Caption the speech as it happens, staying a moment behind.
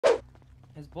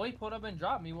His boy pulled up and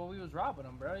dropped me while we was robbing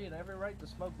him, bro. He had every right to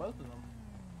smoke both of them.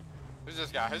 Who's this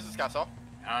guy? Who's this guy, Saul?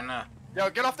 I don't know. Yo,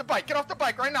 get off the bike. Get off the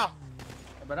bike right now.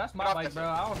 Yeah, but that's my bike, bro.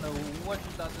 I don't know what you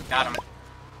thought this Got was. him.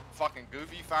 Fucking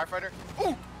goofy firefighter.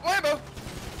 Ooh, Lambo.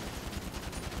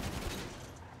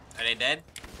 Are they dead?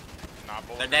 Nah,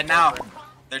 They're dead now.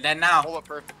 They're dead now.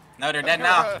 Bulletproof. No, they're dead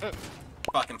now.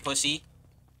 Fucking pussy.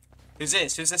 Who's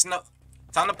this? Who's this? No.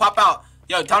 Tell him to pop out.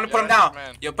 Yo, tell him to put him down.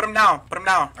 Man. Yo, put him down. Put him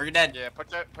down, or you're dead. Yeah, put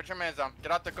your mans down.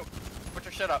 Get out the put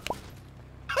your shit up.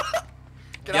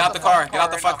 Get out the car. Get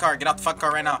out the fuck car. Get out the fuck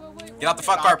car right now. Get out the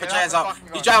fuck car. Put your hands up.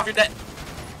 You drive, you're dead.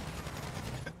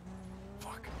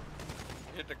 Fuck.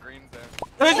 Hit the greens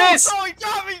there. Who's this? Oh, he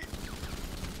got me.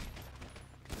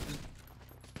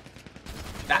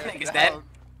 That nigga's dead.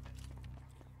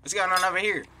 What's going on over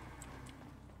here?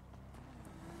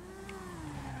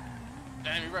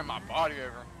 Damn, you ran my body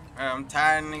over. Bro, I'm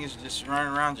tired of niggas just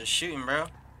running around just shooting, bro.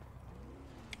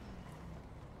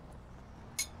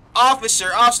 Officer,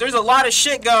 there's a lot of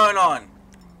shit going on.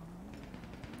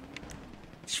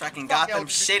 It's fucking Gotham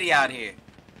City out here.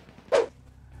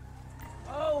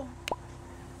 Oh.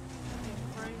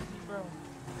 Crazy, bro.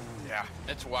 Yeah,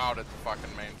 it's wild at the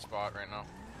fucking main spot right now.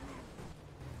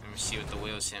 Let me see what the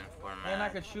wheel's hitting for, man. And I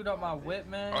could shoot up my whip,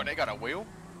 man. Oh, they got a wheel?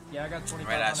 Yeah, I got 25.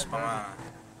 Right at spawn.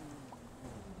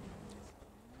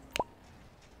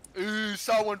 Ooh,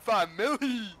 saw 1.5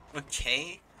 milli.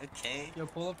 Okay. Yo,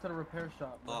 pull up to the repair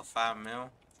shop, bro. Well, 5 mil.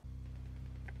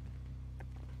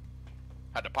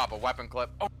 Had to pop a weapon clip.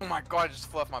 Oh my god, I just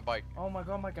flew off my bike. Oh my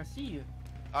god, Mike, I see you.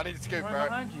 I need to skip, Right bro.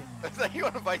 behind you. Is that you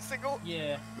on a bicycle?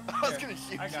 Yeah. I was Here, gonna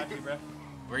shoot I got you, bro.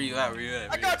 Where you at? Where you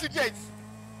at? I got you, Jace.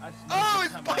 Oh,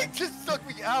 his bike just sucked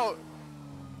me out.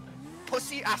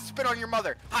 Pussy, I spit on your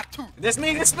mother. Hot two. This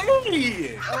me.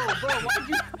 Oh, bro, why'd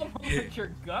you come up with your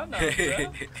gun out,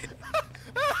 bro?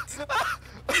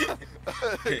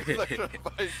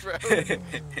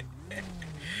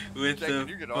 What Jake, the can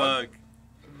you get on? fuck?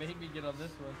 Make me get on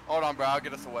this one. Hold on, bro. I'll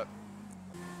get us a whip.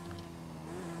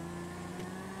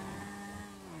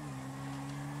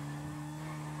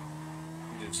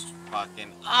 Just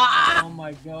fucking. Oh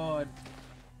my god.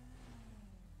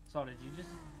 So did you just?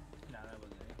 No, that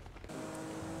wasn't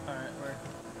it. Alright, where?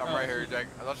 I'm right here, Jake.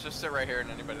 Let's just sit right here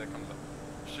and anybody that comes up.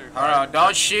 Shoot. Hold on,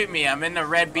 don't shoot me. I'm in the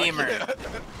red beamer.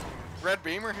 Red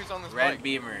Beamer? Who's on this Red bike?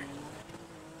 beamer.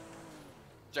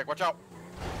 Jake, watch out.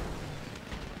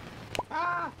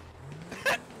 Ah!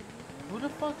 Who the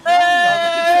fuck shot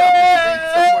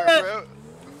Somewhere, bro. me?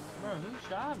 Bro, who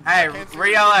shot me? Hey, can't see where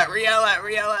y'all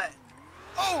at?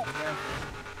 Oh!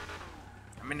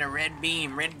 I'm in the red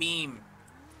beam.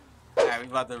 Alright, we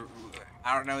about to.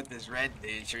 I don't know what this red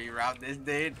did. Should we rob this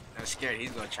dude? I'm scared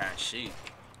he's gonna try and shoot.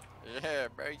 Yeah,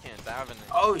 bro, you can't dive in there.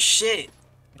 Oh shit!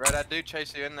 Bro, that dude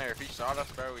chased you in there. If he shot us,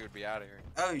 bro, we would be out of here.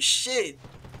 Oh shit!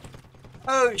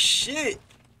 Oh shit!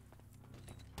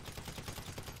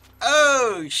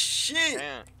 Oh shit!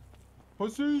 Man.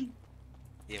 Pussy!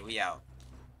 Yeah, we out.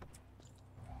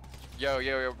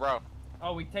 Yo, bro.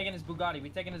 Oh, we taking his Bugatti. I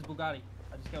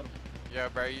just killed him. Yo,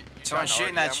 bro, you Someone trying to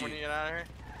shooting at RDM you. when you get out of here?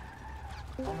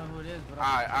 I don't know who it is, but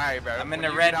Alright, bro. I'm in When the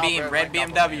you red get out, beam. bro, Red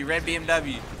like, double BMW. man. Red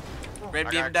BMW. Red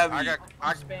BMW.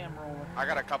 I'm spam rolling. I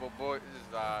got a couple boys.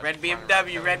 Red trying to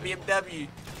BMW. run Red over. BMW.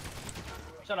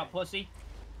 Shut up, pussy.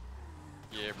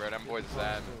 Yeah, bro, them boys is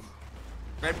sad.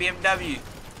 Red BMW.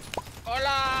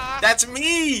 Hola! That's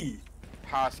me.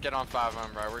 Haas, get on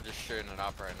 5 bro. We're just shooting it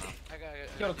up right now.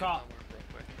 Kill the cop.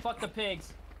 Fuck the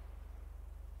pigs.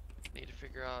 Need to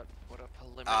figure out what a he-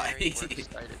 preliminary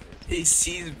work site it is. He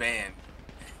sees banned.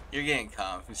 You're getting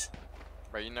confused.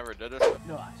 Bro, you never did this?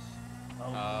 Nice.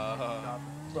 Oh,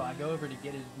 bro, I go over to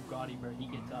get his Bugatti, bro. He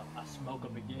gets up. I smoke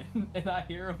him again. And I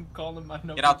hear him calling my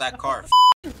number. Get out that car.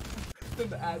 Then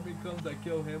the admin comes, I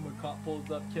kill him. A cop pulls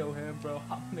up, kill him, bro.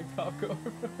 Hop in the cop car.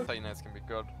 I tell you that's gonna be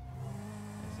good.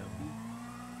 So,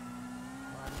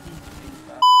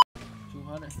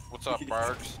 200. What's up,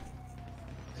 Bergs?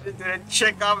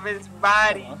 Check off his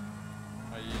body. How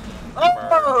you doing, Bergs?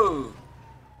 Oh!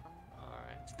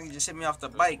 Alright. This nigga just hit me off the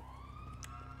bike.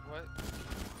 What?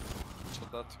 So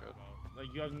that's good. Like,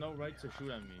 you have no right to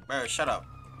shoot at me. Bro, shut up,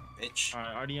 bitch.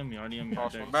 Alright, RDM me.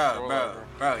 Cross There. one.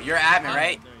 Bro, you're admin,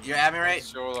 right? You're admin, right?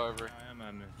 Stroll over. I am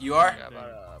admin. You are? Yeah, about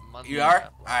a month You and a are?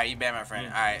 half. Alright, you ban my friend.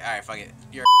 Yeah. Alright, fuck it.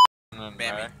 You're And then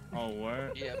ban me. back. Oh,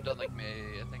 word? Yeah, I'm done like May.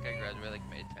 I think I graduated like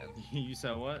May 10th. You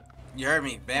said what? You heard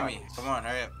me. Ban me. Come on,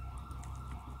 hurry up.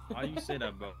 Why you say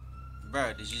that, bro?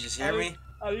 Bro, did you just hear me?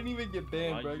 I didn't even get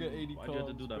banned, Why'd bro. I got 80 you calls. have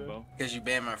to do that, bro? Because you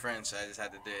banned my friend, so I just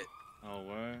had to do it. Oh,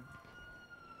 word?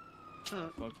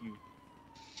 Fuck you.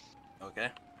 Okay.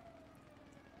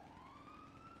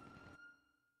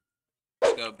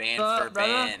 Let's go band What's for up,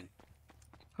 brother? band.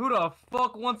 Who the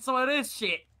fuck wants some of this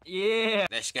shit? Yeah.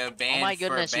 Let's go band Oh my for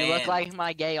goodness, band. you look like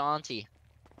my gay auntie.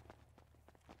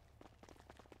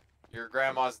 Your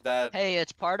grandma's dead. Hey,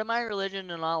 it's part of my religion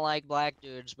to not like black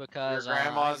dudes Your because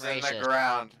grandma's I'm in the racist.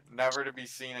 ground, never to be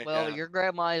seen again. Well, your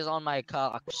grandma is on my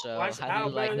cock, so how do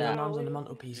you like that? Mom's on the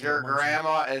mantelpiece. Your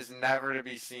grandma is never to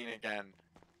be seen again.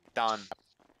 Done.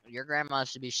 Your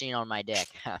grandma's to be seen on my dick.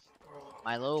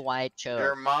 My little white choke.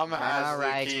 Your mom has Grandma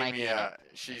rides my leukemia.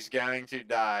 She's going to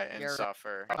die and Your-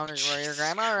 suffer. Where your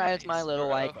grandma rides my Nice, little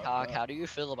bro. white cock, how do you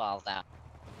feel about that?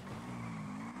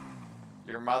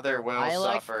 Your mother will I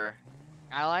like- suffer.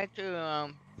 I like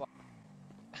to,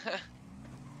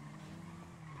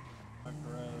 My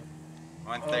bro.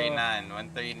 139,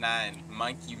 139.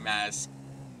 Monkey mask.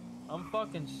 I'm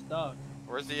fucking stuck.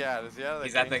 Where's he at? Is he at the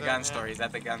He's at the game gun zone store. yet? He's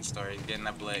at the gun store. He's getting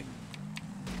a blick.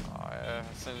 Oh yeah,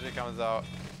 as soon as he comes out.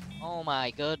 oh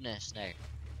my goodness, Nick.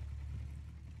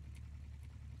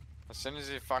 As soon as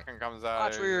he fucking comes out.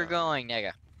 Watch here where you you're go. going,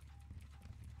 nigga.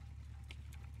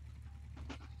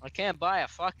 I can't buy a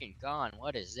fucking gun.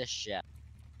 What is this shit?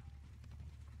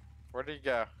 Where'd he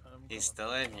go? He's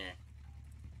still in here.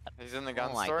 He's in the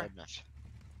gun Oh my store? goodness.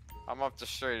 I'm up the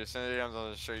street. As soon as he comes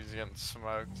on the street, he's getting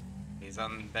smoked. He's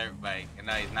on the dirt bike.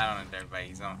 No, he's not on a dirt bike.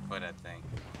 He's on foot, I think.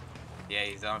 Yeah,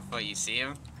 he's on foot. You see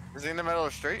him? Is he in the middle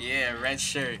of the street? Yeah, red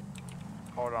shirt.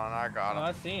 Hold on, I got Oh, him.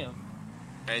 I see him.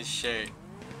 Red shirt.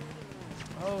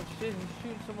 Oh shit, he's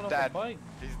shooting someone off Dead. a bike.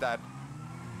 He's dead.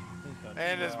 He's got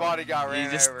And his shot. body got He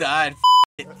ran just over. died.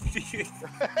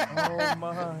 Oh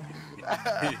my.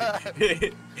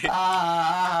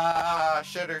 Ah,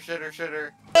 shitter.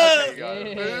 Okay, you got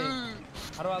it. Yeah. Ooh.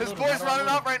 How do I His loot him? boy's How do I running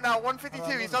loot up him? right now, How do I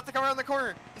 152. He's loot about to come around the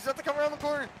corner. He's about to come around the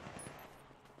corner.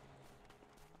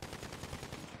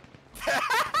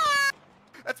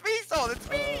 That's me, Saul. That's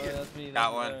me. That's me. Got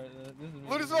that's one. This is me.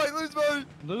 Loot his body. Loot his body.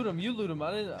 Loot him. You loot him.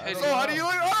 I didn't. I Hey, don't So how know. do you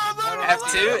loot? Oh, loot him.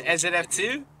 F2? Is it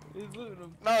F2? He's looting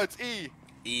him. No, it's E.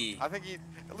 E. I think he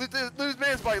loot his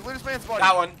man's body. Loot his man's body.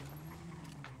 Got one.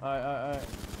 Alright.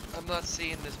 I'm not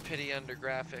seeing this pity under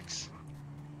graphics.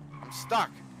 I'm stuck.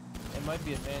 It might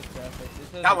be advanced graphics. It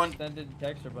says Got one. extended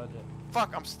texture budget.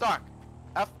 Fuck, I'm stuck.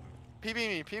 PB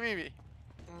me. I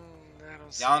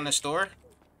don't see Y'all in the store?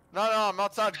 No, I'm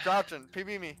outside crouching.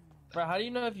 PB me. Bro, how do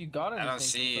you know if you got anything? don't from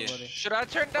see you. somebody? Should I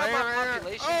turn down Right my here, right here.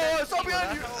 population? Oh, then I to saw see where behind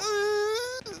that you.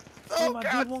 helps? Oh, my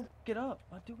God. dude won't get up.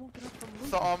 My dude won't get up from loot.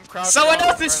 So I'm crouching. Someone down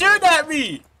else is right shooting at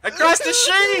me! Across the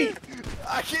street!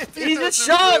 I can't do He nothing, just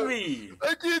shot bro. me!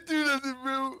 I can't do nothing,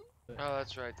 bro. Oh,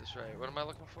 that's right. What am I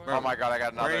looking for? Oh my god, I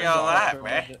got another. Where y'all assault. at,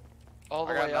 man? All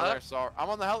the I got way another up? assault. I'm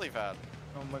on the helipad.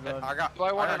 Oh my god. I got. Do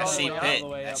I want got it all I the see way up? pit. All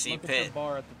the way I up. see Look at pit. the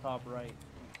bar at the top right.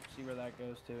 See where that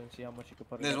goes to and see how much you can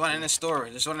put it There's up one to. in the store.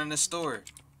 There's one in the store.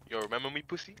 Yo, remember me,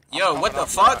 pussy? Yo, I'm what the coming up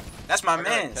fuck? that. That's my I got a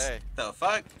man's. K. The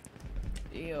fuck?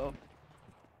 Ew.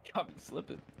 Got me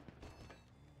slipping.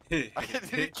 I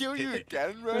didn't kill you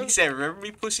again, bro. He said, remember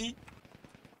me, pussy?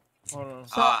 Hold on.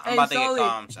 I'm hey, about to get Sully.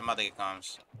 comms. I'm about to get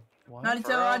comms. What?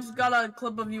 97, I just got a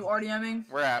clip of you RDMing.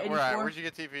 Where at? 84. Where'd you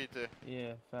get TP to?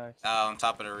 Yeah, facts. On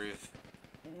top of the roof.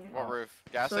 What roof?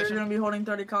 Gas So you're station? gonna be holding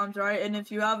 30 comms, right? And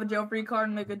if you have a jail-free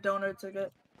card, make a donor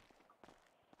ticket.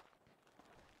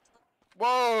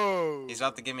 Whoa! He's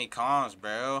about to give me comms,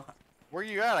 bro. Where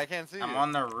you at? I can't see I'm you.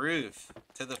 on the roof.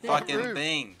 To the What fucking roof?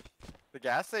 thing. The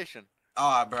gas station.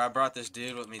 Oh, bro, I brought this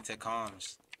dude with me to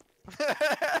comms.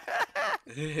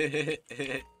 I'm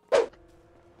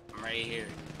right here.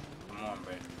 Come on,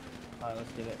 bro. Alright,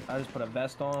 let's get it. I just put a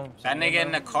vest on. That nigga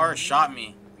in the car shot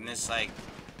me. And it's like...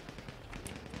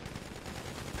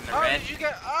 In the Oh, red? did you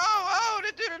get? Oh,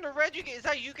 the dude in the red. Is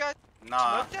that you guys?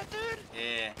 Nah. Smoked that dude?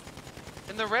 Yeah.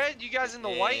 In the red? You guys in the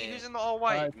white? Yeah. Who's in the all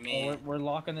white? Alright, Me. well, we're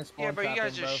locking this spawn Yeah, but you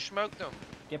guys trap in, just smoked them. bro.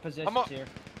 Get positions I'm on- here.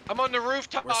 I'm on the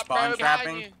rooftop, We're spawn bro, trapping?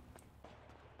 behind you.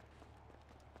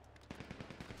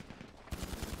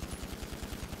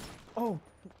 Oh!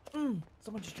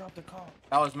 Someone just dropped a call.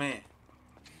 That was me.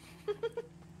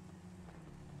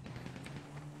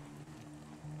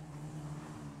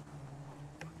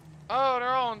 Oh, they're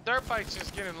all on dirt bikes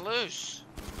just getting loose.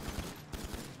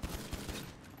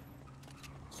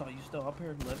 So you still up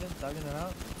here living, thugging it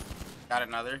out? Got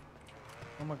another.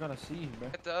 Oh my god, I see you, bro.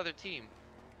 At the other team.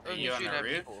 Are Or you on shooting the at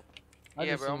roof? people. I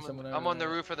Yeah, just bro, seen someone I'm over on the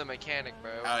there. roof of the mechanic,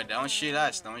 bro. Oh, don't shoot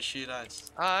us. Don't shoot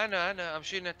us. I know. I'm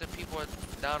shooting at the people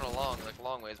down along, like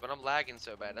long ways, but I'm lagging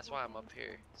so bad. That's why I'm up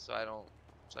here, so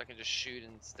I can just shoot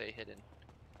and stay hidden.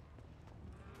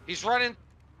 He's running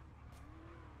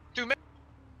through me.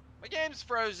 My game's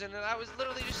frozen, and I was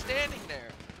literally just standing there.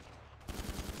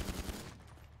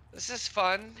 This is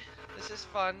fun. This is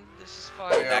fun. This is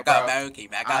fun. Yeah, Back up, bro. Aoki.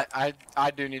 Back up.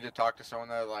 I do need to talk to someone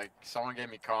though. Like, someone gave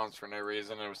me cons for no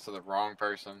reason. It was to the wrong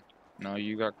person. No,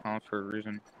 you got cons for a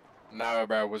reason. No,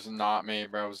 bro, it was not me,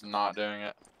 bro. I was not doing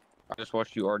it. I just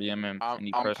watched you RDM him, and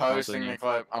you I'm pressed cons posting on the you.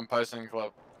 clip. I'm posting the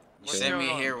clip. You sent me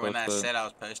here when I Post the- said I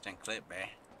was posting clip, bro.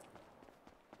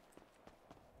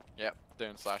 Yep,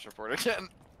 doing slash report again.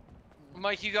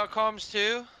 Mike, you got comms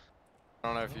too? I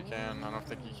don't know if you can. I don't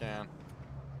think you can.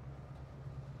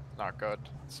 Not good.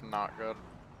 It's not good.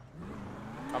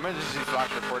 I'm gonna just use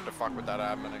slash report to fuck with that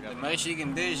admin The again. most you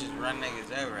can do is just run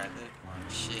niggas over at this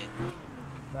point. Shit.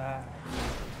 Back.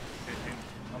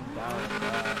 I'm down with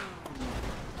that.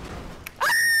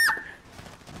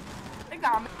 They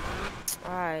got me.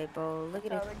 Alright, bro. Look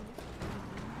at it.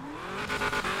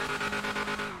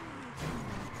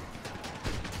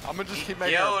 I'm gonna just keep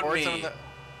making Killed reports me.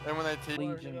 and when they teach.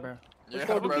 Legion, bro. Yeah,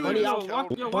 Yo, bro. Bunny, they yo, just walk,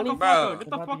 killed yo, me. Waka Bro. Flocko, get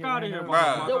the About to fuck get out of ran here, over.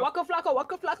 Bro. bro. Yo,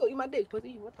 Waka Flocko, eat my dick,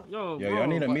 pussy. What the? Yo, Yo, bro. y'all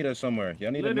need to meet us somewhere.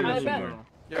 Y'all need to meet Let us it somewhere.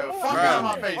 Yo, fuck Bro. out of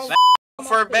my face.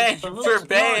 For bed. For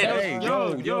bed. Hey,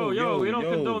 Yo, we don't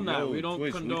condone that. yo, We don't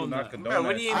Twitch, condone do not that. condone Bro, what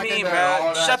that. do you I mean, condone all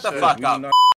bro? that Shut the shit. fuck We up.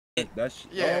 not- That's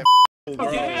Yeah, oh, Get bro.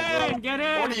 in, get in,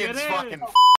 audience get fucking.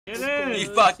 in, get in.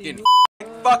 You fucking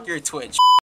fuck your Twitch.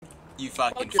 You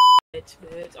fucking Bitch,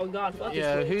 bitch. Oh God, fuck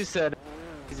Yeah, this bitch. who said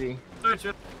easy? It's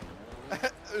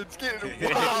getting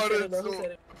Who wild. said it, It's bro? Who so-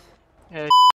 said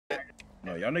it?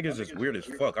 No, y'all niggas is weird as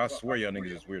fuck. I swear y'all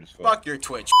niggas is weird as fuck. fuck your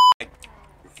Twitch. Y'all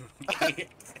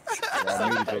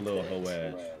muted your little hoe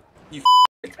ass.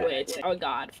 Twitch. Oh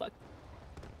God, fuck.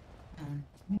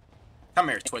 Come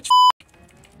here, Twitch.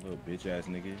 Little bitch ass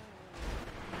nigga.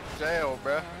 Jail,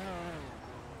 bruh.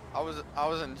 I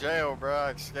was in jail, bruh.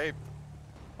 I escaped.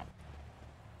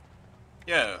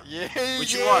 Yo, Yeah,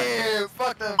 What you yeah. want?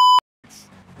 Fuck them.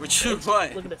 what you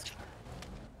want? Look at this.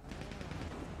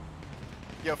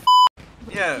 Yo,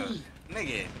 Yo,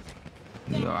 nigga.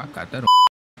 Yo, I got that.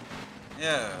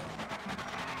 Yo.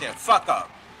 Yeah, fuck up.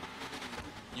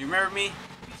 You remember me?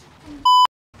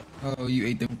 Oh, you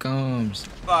ate them gums.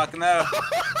 Fuck no.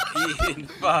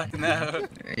 Fuck no.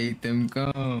 Ate them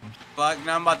gums. Fuck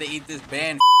no, I'm about to eat this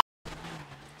band.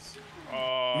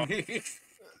 Oh.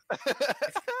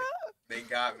 They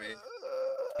got me.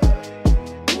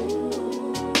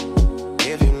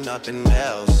 Give you nothing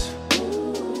else.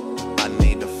 I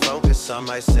need to focus on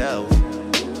myself.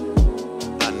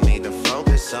 I need to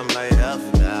focus on my health.